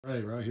All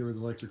right, we're out here with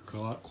Electric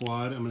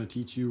Quad. I'm going to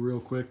teach you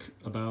real quick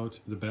about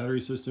the battery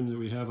system that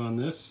we have on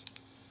this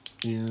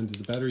and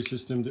the battery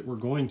system that we're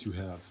going to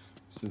have,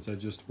 since I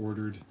just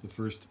ordered the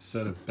first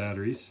set of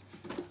batteries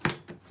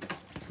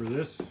for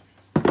this.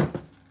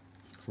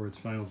 For its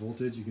final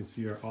voltage, you can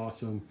see our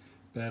awesome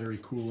battery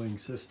cooling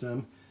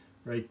system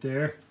right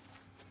there.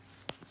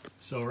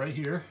 So right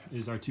here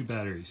is our two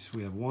batteries.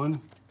 We have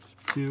one,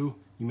 two.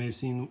 You may have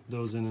seen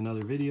those in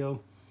another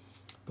video,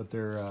 but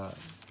they're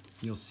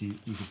you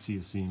can see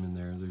a seam in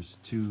there. There's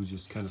two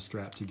just kind of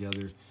strapped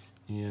together,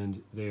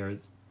 and they are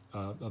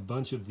a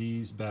bunch of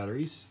these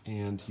batteries.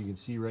 And you can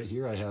see right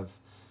here I have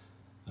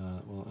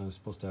well, I was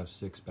supposed to have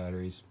 6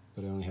 batteries,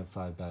 but I only have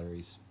 5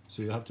 batteries.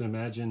 So you'll have to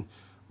imagine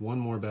one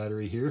more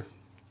battery here,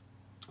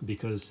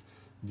 because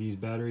these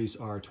batteries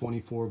are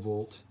 24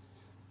 volt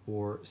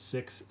or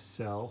 6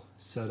 cell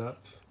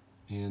setup,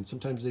 and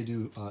sometimes they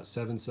do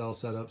 7 cell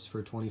setups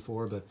for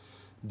 24, but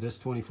this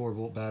 24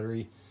 volt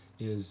battery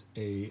is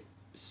a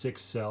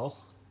 6 cell,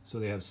 so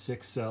they have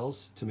 6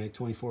 cells to make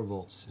 24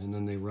 volts, and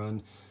then they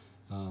run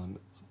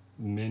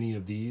many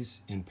of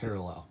these in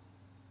parallel,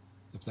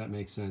 if that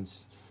makes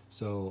sense.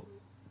 So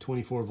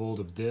 24 volt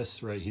of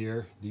this right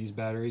here, these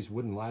batteries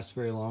wouldn't last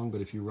very long,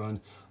 but if you run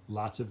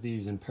lots of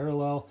these in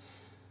parallel,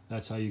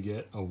 that's how you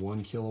get a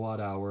 1 kilowatt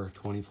hour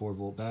 24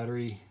 volt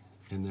battery,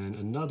 and then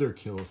another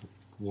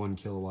 1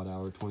 kilowatt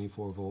hour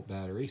 24 volt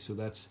battery. So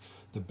that's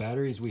the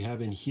batteries we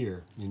have in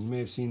here, and you may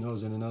have seen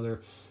those in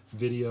another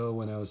video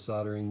when I was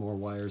soldering more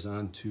wires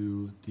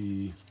onto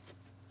the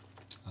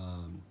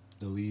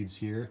leads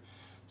here.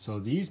 So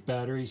these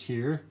batteries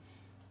here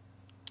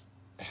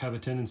have a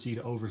tendency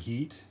to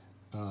overheat.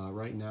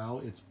 Right now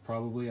it's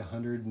probably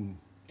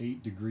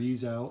 108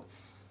 degrees out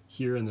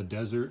here in the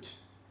desert.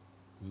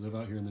 We live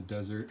out here in the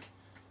desert,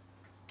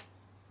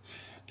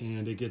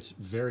 and it gets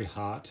very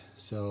hot.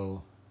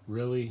 So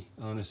really,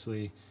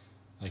 honestly,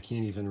 I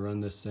can't even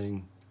run this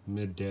thing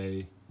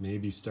midday,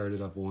 maybe start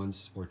it up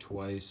once or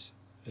twice,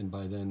 and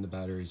by then the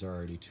batteries are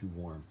already too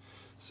warm.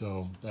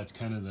 So that's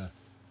kind of the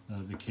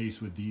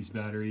case with these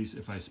batteries.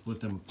 If I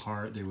split them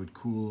apart, they would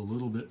cool a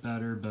little bit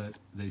better, but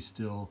they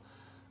still,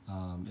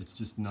 it's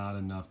just not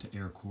enough to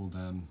air cool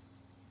them.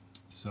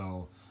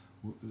 So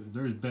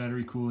there's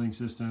battery cooling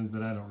systems,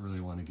 but I don't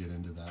really want to get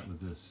into that with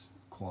this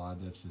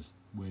quad. That's just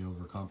way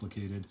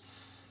overcomplicated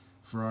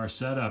for our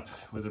setup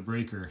with a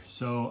breaker.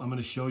 So I'm going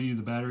to show you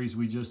the batteries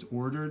we just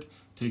ordered,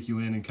 take you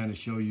in and kind of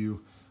show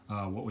you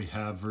what we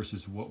have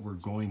versus what we're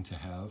going to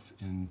have.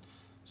 And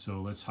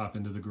so let's hop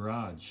into the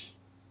garage.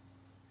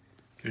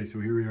 Okay, so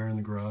here we are in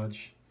the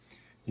garage.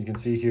 You can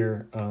see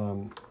here,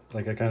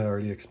 like I kind of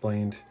already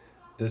explained,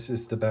 this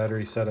is the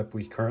battery setup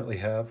we currently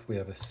have. We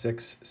have a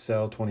 6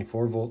 cell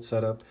 24 volt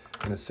setup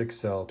and a 6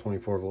 cell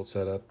 24 volt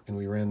setup, and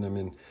we ran them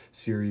in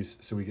series,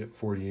 so we get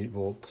 48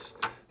 volts.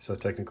 So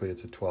technically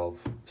it's a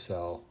 12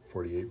 cell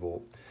 48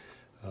 volt.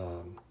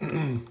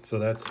 So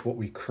that's what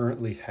we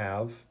currently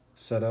have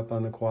set up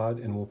on the quad,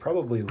 and we'll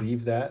probably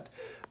leave that,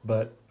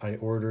 but I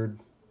ordered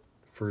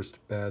first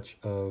batch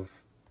of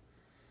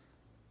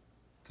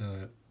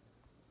the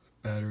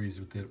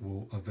batteries that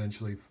will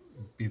eventually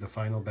be the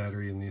final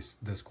battery in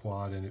this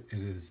quad, and it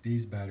is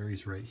these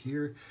batteries right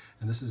here,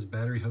 and this is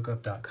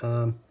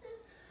batteryhookup.com.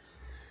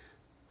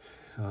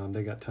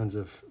 They got tons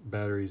of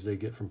batteries they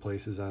get from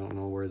places. I don't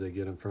know where they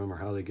get them from or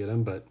how they get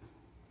them, but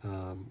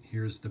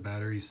here's the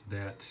batteries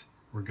that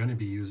we're going to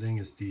be using.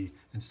 Is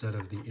instead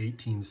of the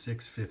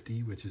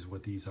 18650, which is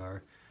what these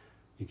are,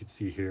 you can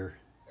see here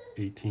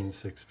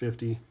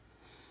 18650.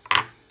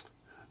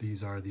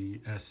 These are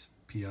the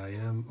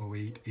SPIM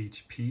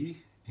 08HP,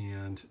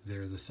 and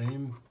they're the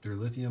same. They're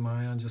lithium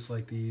ion, just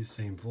like these,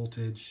 same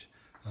voltage,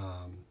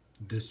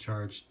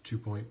 discharged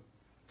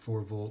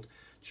 2.4 volt,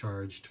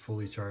 charged,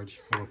 fully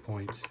charged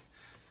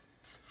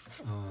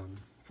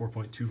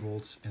 4.2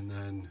 volts, and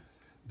then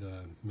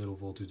the middle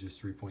voltage is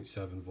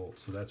 3.7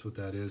 volts. So that's what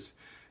that is.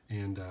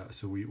 And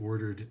so we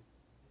ordered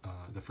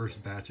the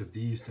first batch of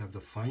these to have the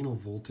final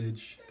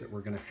voltage that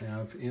we're going to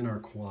have in our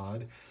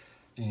quad,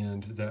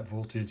 and that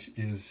voltage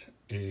is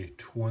a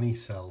 20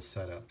 cell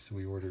setup. So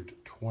we ordered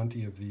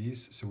 20 of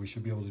these, so we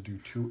should be able to do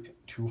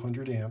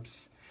 200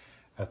 amps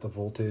at the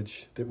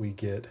voltage that we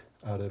get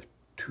out of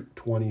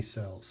 20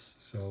 cells.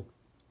 So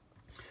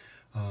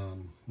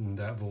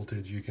that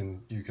voltage, you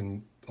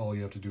can all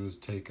you have to do is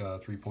take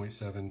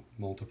 3.7,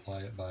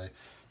 multiply it by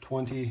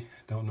 20.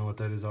 Don't know what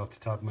that is off the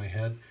top of my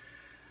head.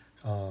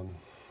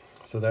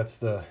 So that's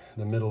the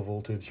middle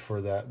voltage for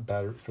that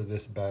for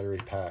this battery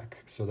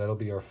pack. So that'll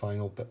be our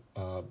final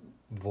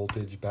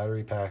voltage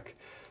battery pack.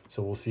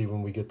 So we'll see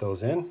when we get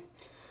those in,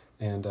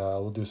 and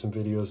we'll do some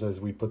videos as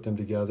we put them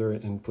together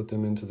and put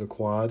them into the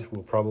quad.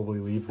 We'll probably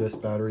leave this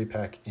battery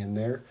pack in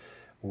there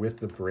with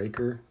the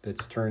breaker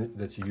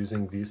that's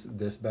using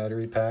this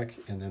battery pack,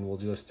 and then we'll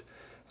just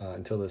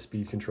until the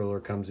speed controller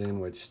comes in,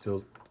 which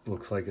still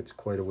looks like it's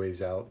quite a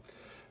ways out,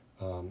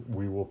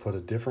 we will put a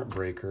different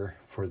breaker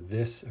for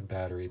this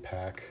battery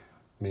pack.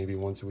 Maybe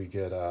once we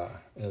get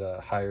at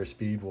a higher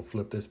speed, we'll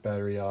flip this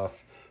battery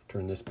off,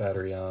 turn this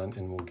battery on,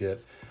 and we'll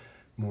get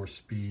more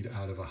speed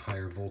out of a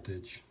higher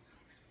voltage.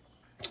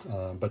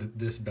 But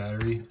this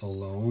battery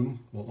alone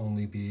will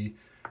only be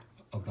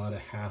about a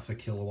half a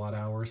kilowatt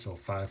hour, so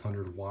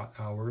 500 watt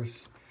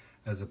hours,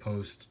 as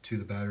opposed to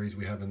the batteries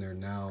we have in there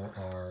now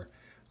are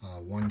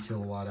 1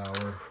 kilowatt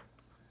hour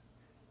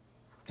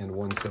and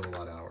 1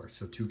 kilowatt hour,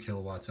 so 2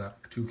 kilowatt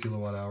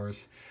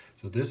hours.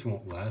 So this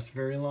won't last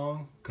very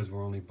long because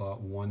we're only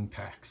bought one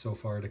pack so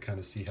far to kind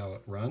of see how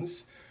it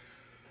runs.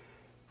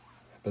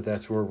 But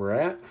that's where we're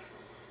at,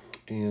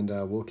 and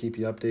we'll keep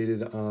you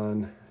updated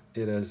on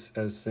it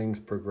as things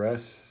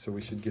progress. So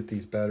we should get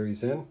these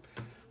batteries in,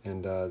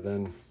 and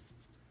then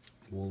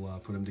we'll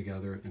put them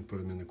together and put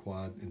them in the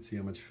quad and see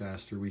how much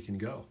faster we can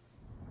go.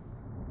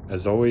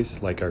 As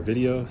always, like our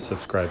video,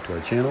 subscribe to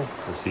our channel.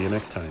 We'll see you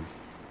next time.